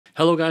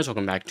Hello guys,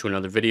 welcome back to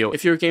another video.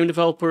 If you're a game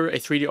developer, a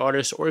 3D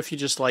artist, or if you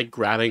just like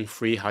grabbing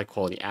free high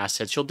quality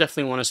assets, you'll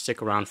definitely want to stick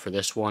around for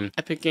this one.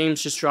 Epic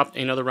Games just dropped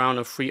another round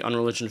of free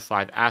Unreal Engine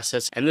 5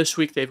 assets, and this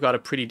week they've got a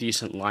pretty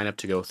decent lineup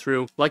to go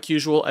through. Like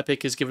usual,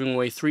 Epic is giving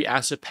away 3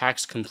 asset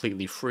packs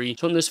completely free.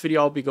 So in this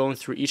video, I'll be going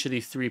through each of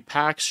these 3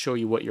 packs, show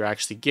you what you're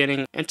actually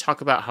getting, and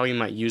talk about how you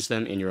might use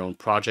them in your own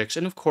projects,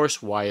 and of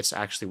course, why it's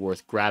actually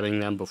worth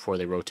grabbing them before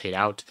they rotate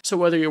out. So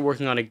whether you're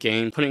working on a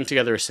game, putting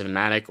together a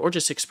cinematic, or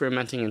just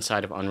experimenting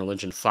inside of Unreal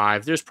Engine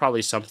 5, there's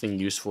probably something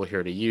useful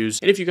here to use.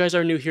 And if you guys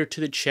are new here to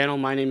the channel,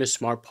 my name is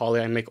Smart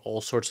Poly. I make all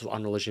sorts of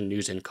Unreal Engine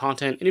news and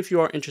content. And if you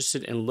are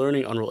interested in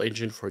learning Unreal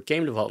Engine for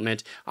game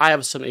development, I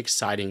have some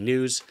exciting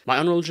news. My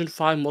Unreal Engine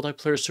 5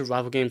 multiplayer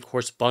survival game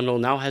course bundle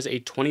now has a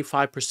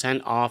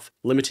 25% off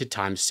limited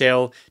time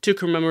sale. To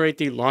commemorate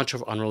the launch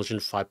of Unreal Engine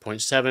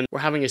 5.7, we're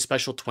having a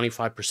special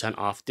 25%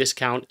 off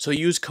discount. So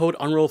use code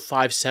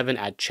UNREAL57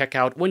 at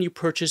checkout when you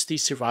purchase the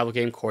survival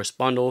game course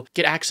bundle.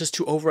 Get access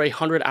to over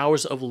 100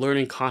 hours of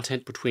learning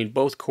content between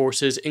both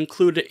courses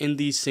included in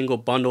the single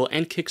bundle,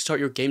 and kickstart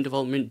your game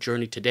development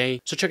journey today.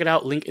 So check it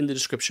out, link in the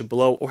description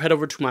below, or head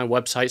over to my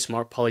website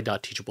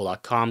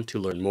smartpoly.teachable.com to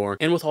learn more.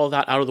 And with all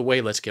that out of the way,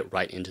 let's get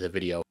right into the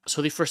video.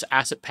 So the first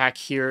asset pack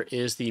here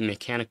is the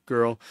Mechanic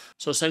Girl.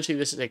 So essentially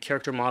this is a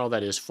character model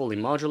that is fully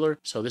modular.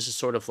 So this is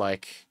sort of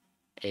like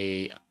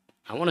I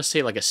want to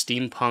say like a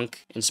steampunk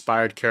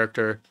inspired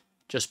character,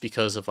 just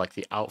because of like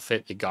the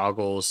outfit, the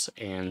goggles,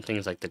 and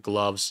things like the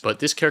gloves. But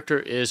this character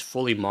is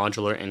fully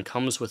modular and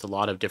comes with a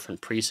lot of different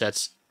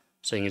presets.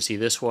 So you can see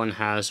this one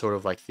has sort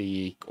of like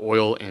the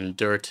oil and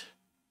dirt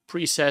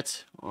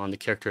preset on the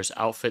character's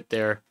outfit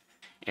there.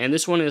 And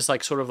this one is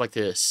like sort of like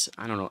this,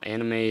 I don't know,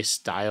 anime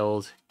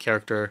styled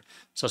character.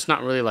 So it's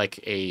not really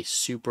like a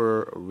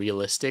super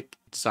realistic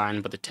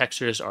design, but the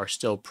textures are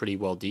still pretty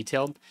well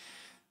detailed.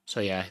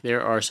 So yeah,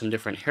 there are some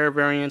different hair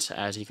variants,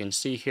 as you can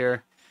see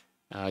here.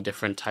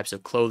 Different types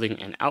of clothing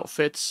and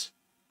outfits.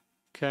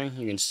 Okay,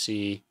 you can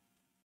see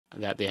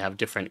that they have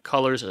different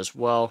colors as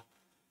well.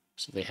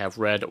 So they have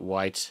red,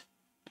 white,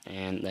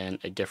 and then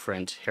a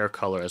different hair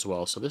color as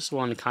well. So this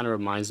one kind of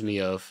reminds me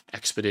of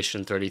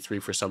Expedition 33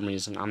 for some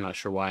reason. I'm not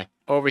sure why.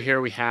 Over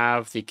here we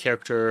have the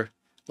character.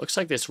 Looks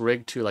like this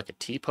rigged to like a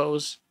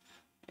T-pose.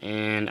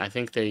 And I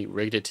think they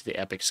rigged it to the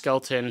Epic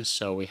Skeleton.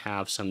 So we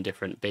have some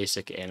different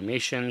basic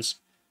animations.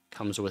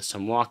 Comes with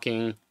some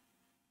walking.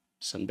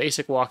 Some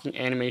basic walking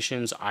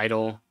animations,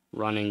 idle,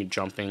 running,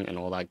 jumping, and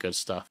all that good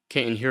stuff.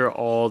 Okay, and here are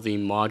all the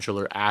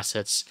modular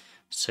assets.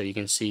 So you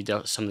can see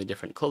some of the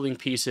different clothing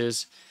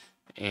pieces.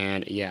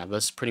 And yeah,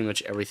 that's pretty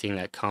much everything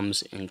that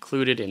comes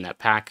included in that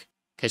pack.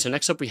 Okay, so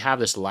next up we have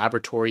this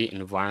laboratory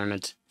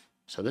environment.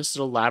 So this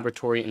little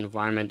laboratory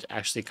environment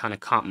actually kind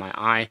of caught my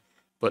eye.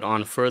 But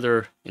on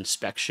further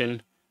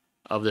inspection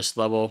of this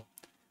level,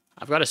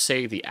 I've got to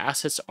say the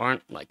assets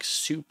aren't like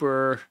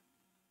super...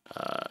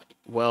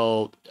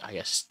 well, I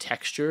guess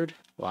textured.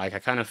 Like I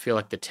kind of feel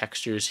like the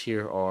textures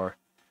here are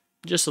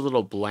just a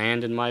little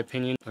bland in my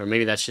opinion, or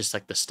maybe that's just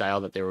like the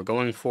style that they were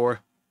going for.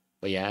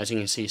 But yeah, as you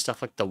can see,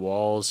 stuff like the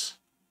walls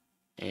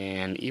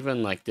and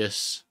even like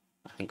this,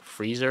 I think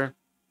freezer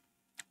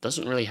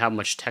doesn't really have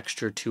much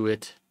texture to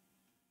it.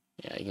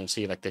 Yeah, you can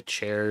see like the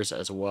chairs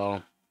as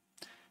well.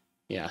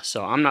 Yeah,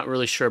 so I'm not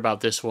really sure about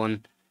this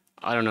one.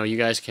 I don't know, you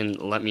guys can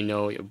let me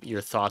know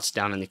your thoughts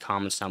down in the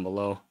comments down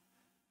below.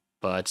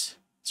 But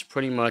it's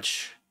pretty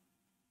much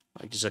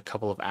like just a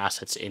couple of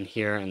assets in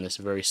here in this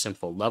very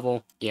simple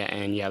level. Yeah,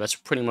 and yeah, that's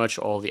pretty much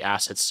all the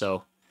assets.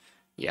 So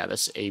yeah,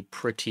 that's a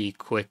pretty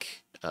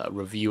quick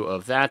review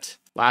of that.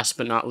 Last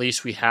but not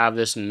least, we have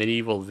this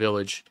medieval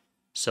village.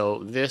 So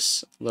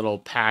this little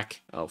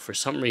pack, for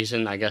some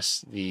reason, I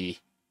guess the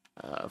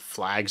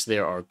flags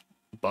there are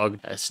bugged.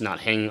 It's not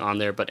hanging on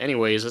there. But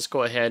anyways, let's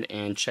go ahead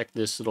and check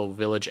this little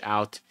village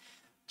out.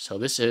 So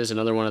this is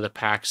another one of the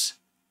packs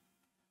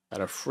that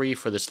are free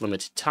for this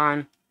limited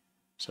time.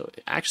 So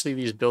actually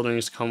these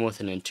buildings come with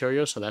an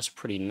interior, so that's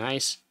pretty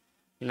nice.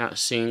 You're not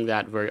seeing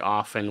that very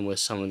often with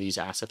some of these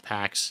asset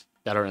packs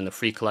that are in the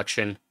free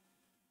collection.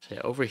 So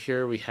yeah, over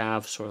here we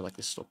have sort of like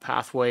this little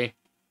pathway.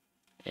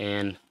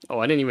 And oh,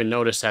 I didn't even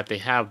notice that they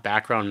have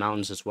background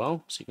mountains as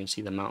well. So you can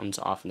see the mountains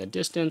off in the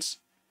distance.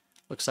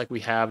 Looks like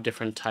we have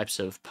different types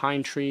of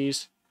pine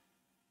trees.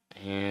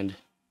 And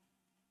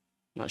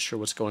I'm not sure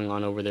what's going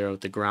on over there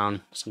with the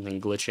ground, something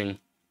glitching.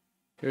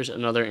 Here's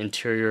another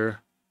interior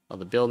of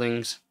the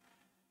buildings.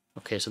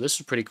 Okay, so this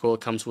is pretty cool.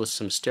 It comes with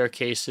some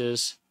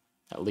staircases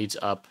that leads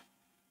up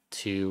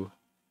to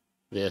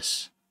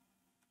this,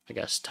 I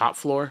guess, top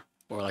floor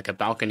or like a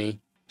balcony.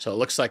 So it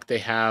looks like they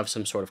have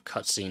some sort of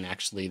cutscene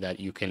actually that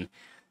you can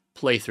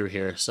play through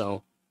here.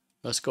 So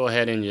let's go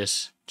ahead and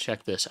just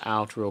check this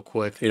out real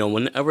quick. You know,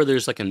 whenever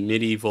there's like a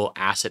medieval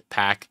asset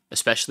pack,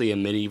 especially a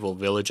medieval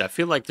village, I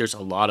feel like there's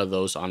a lot of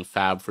those on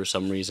Fab for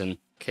some reason.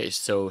 Okay,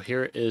 so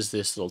here is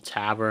this little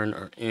tavern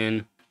or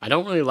inn. I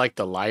don't really like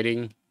the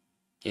lighting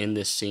in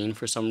this scene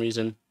for some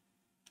reason.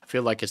 I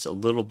feel like it's a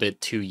little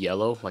bit too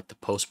yellow, like the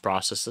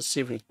post-process. Let's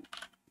see if we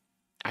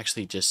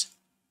actually just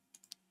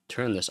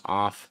turn this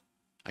off.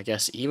 I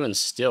guess even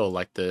still,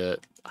 like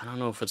I don't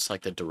know if it's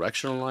like the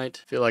directional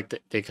light. I feel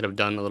like they could have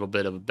done a little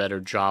bit of a better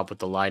job with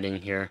the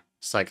lighting here.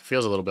 It's like, it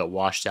feels a little bit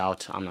washed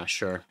out. I'm not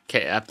sure.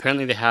 Okay,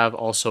 apparently they have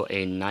also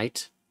a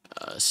night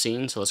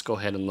scene, so let's go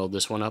ahead and load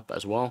this one up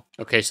as well.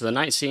 Okay, so the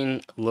night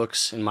scene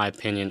looks, in my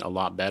opinion, a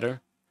lot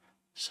better.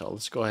 So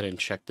let's go ahead and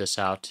check this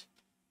out.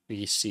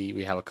 We see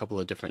we have a couple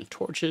of different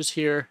torches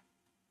here.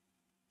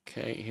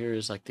 Okay,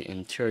 here's like the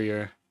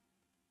interior.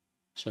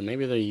 So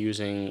maybe they're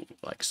using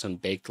like some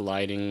baked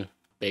lighting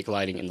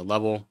in the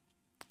level,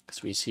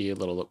 because we see a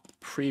little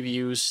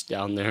previews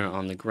down there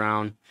on the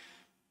ground.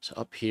 So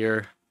up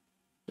here,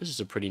 this is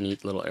a pretty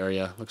neat little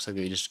area. Looks like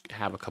they just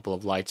have a couple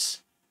of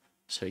lights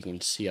so you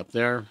can see up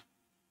there.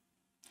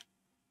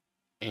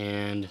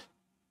 And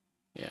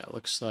yeah, it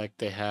looks like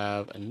they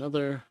have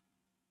another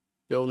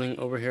building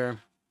over here.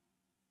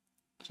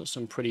 So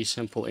some pretty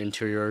simple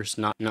interiors,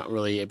 not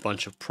really a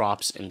bunch of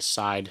props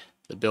inside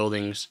the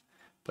buildings,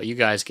 but you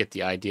guys get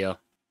the idea.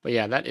 But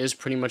yeah, that is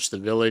pretty much the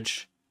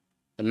village.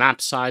 The map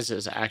size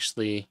is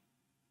actually,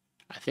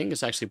 I think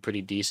it's actually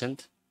pretty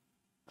decent.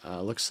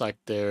 Looks like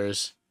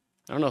there's,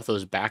 I don't know if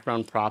those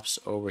background props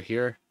over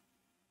here.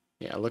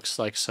 Yeah, it looks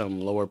like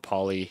some lower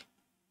poly,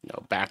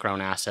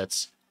 background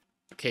assets.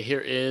 Okay, here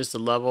is the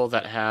level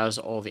that has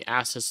all the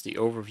assets, the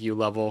overview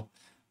level.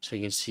 So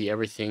you can see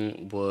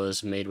everything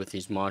was made with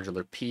these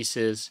modular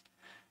pieces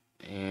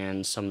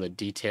and some of the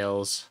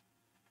details.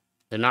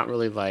 They're not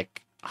really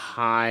like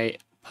high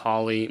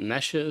poly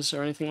meshes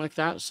or anything like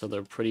that, so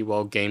they're pretty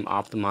well game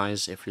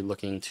optimized if you're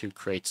looking to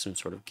create some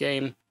sort of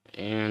game.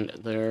 And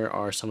there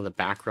are some of the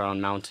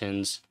background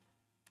mountains.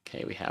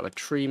 Okay, we have a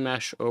tree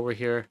mesh over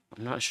here.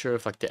 I'm not sure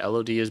if like the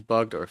LOD is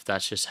bugged or if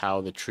that's just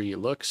how the tree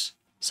looks.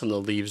 Some of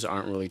the leaves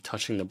aren't really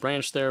touching the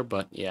branch there,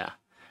 but yeah,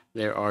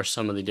 there are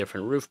some of the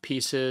different roof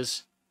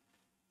pieces.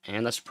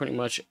 And that's pretty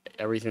much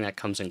everything that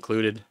comes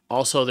included.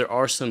 Also, there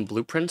are some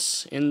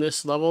blueprints in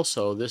this level.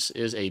 So this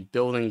is a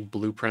building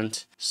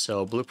blueprint.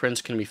 So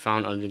blueprints can be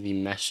found under the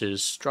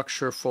meshes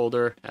structure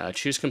folder.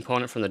 Choose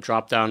component from the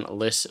drop-down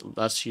list.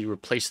 Lets you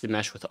replace the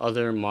mesh with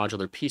other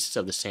modular pieces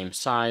of the same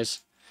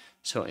size.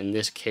 So in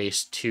this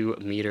case, 2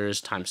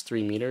 meters times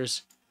 3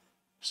 meters.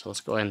 So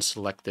let's go ahead and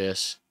select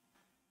this.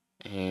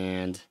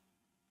 And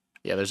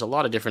yeah, there's a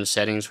lot of different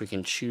settings. We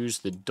can choose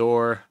the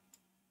door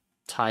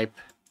type.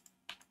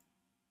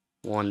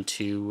 1,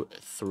 2,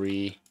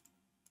 3.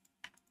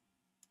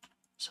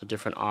 So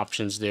different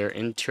options there.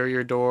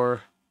 Interior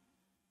door,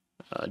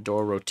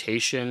 door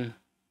rotation.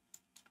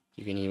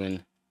 You can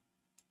even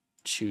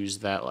choose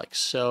that like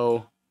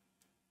so.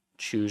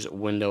 Choose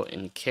window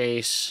in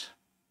case.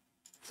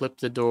 Flip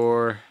the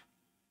door,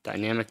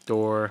 dynamic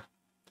door.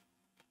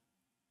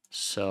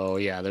 So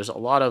yeah, there's a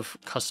lot of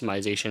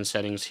customization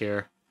settings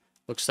here.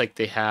 Looks like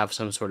they have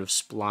some sort of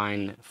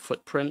spline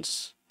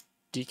footprints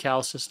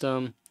decal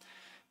system.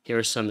 Here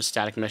are some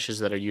static meshes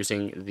that are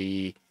using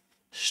the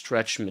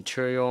stretch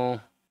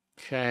material.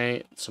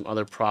 Okay, some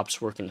other props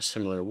work in a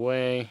similar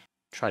way.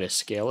 Try to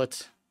scale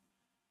it.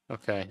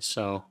 Okay,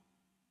 so,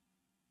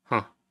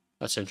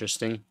 that's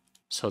interesting.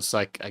 So it's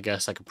like, I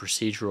guess, like a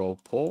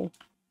procedural pole.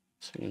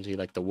 So you can see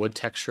like the wood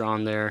texture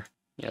on there.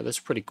 Yeah, that's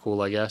pretty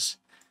cool, I guess.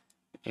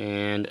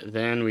 And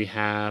then we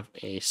have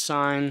a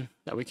sign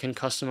that we can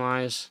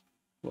customize.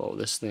 Whoa,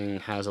 this thing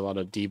has a lot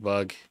of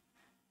debug.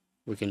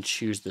 We can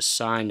choose the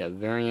sign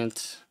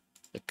variant,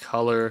 the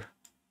color.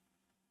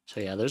 So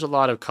yeah, there's a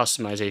lot of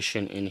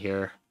customization in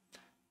here.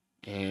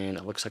 And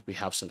it looks like we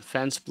have some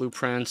fence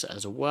blueprints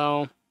as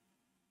well.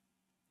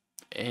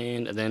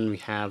 And then we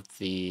have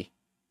the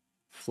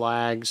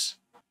flags,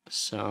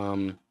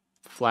 some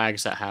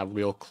flags that have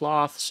real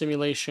cloth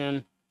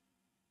simulation.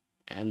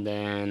 And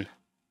then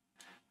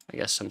I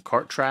guess some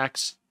cart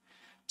tracks.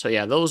 So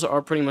yeah, those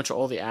are pretty much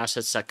all the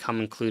assets that come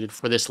included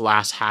for this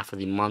last half of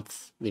the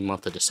month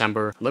of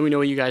December. Let me know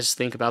what you guys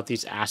think about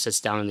these assets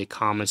down in the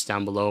comments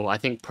down below. I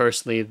think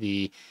personally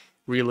the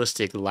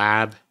realistic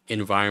lab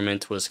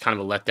environment was kind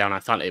of a letdown. I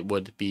thought it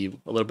would be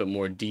a little bit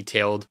more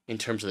detailed in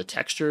terms of the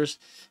textures.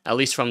 At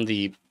least from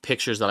the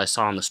pictures that I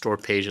saw on the store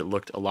page, it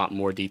looked a lot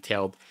more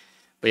detailed.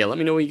 But yeah, let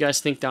me know what you guys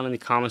think down in the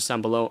comments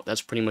down below.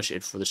 That's pretty much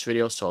it for this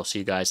video, so I'll see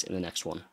you guys in the next one.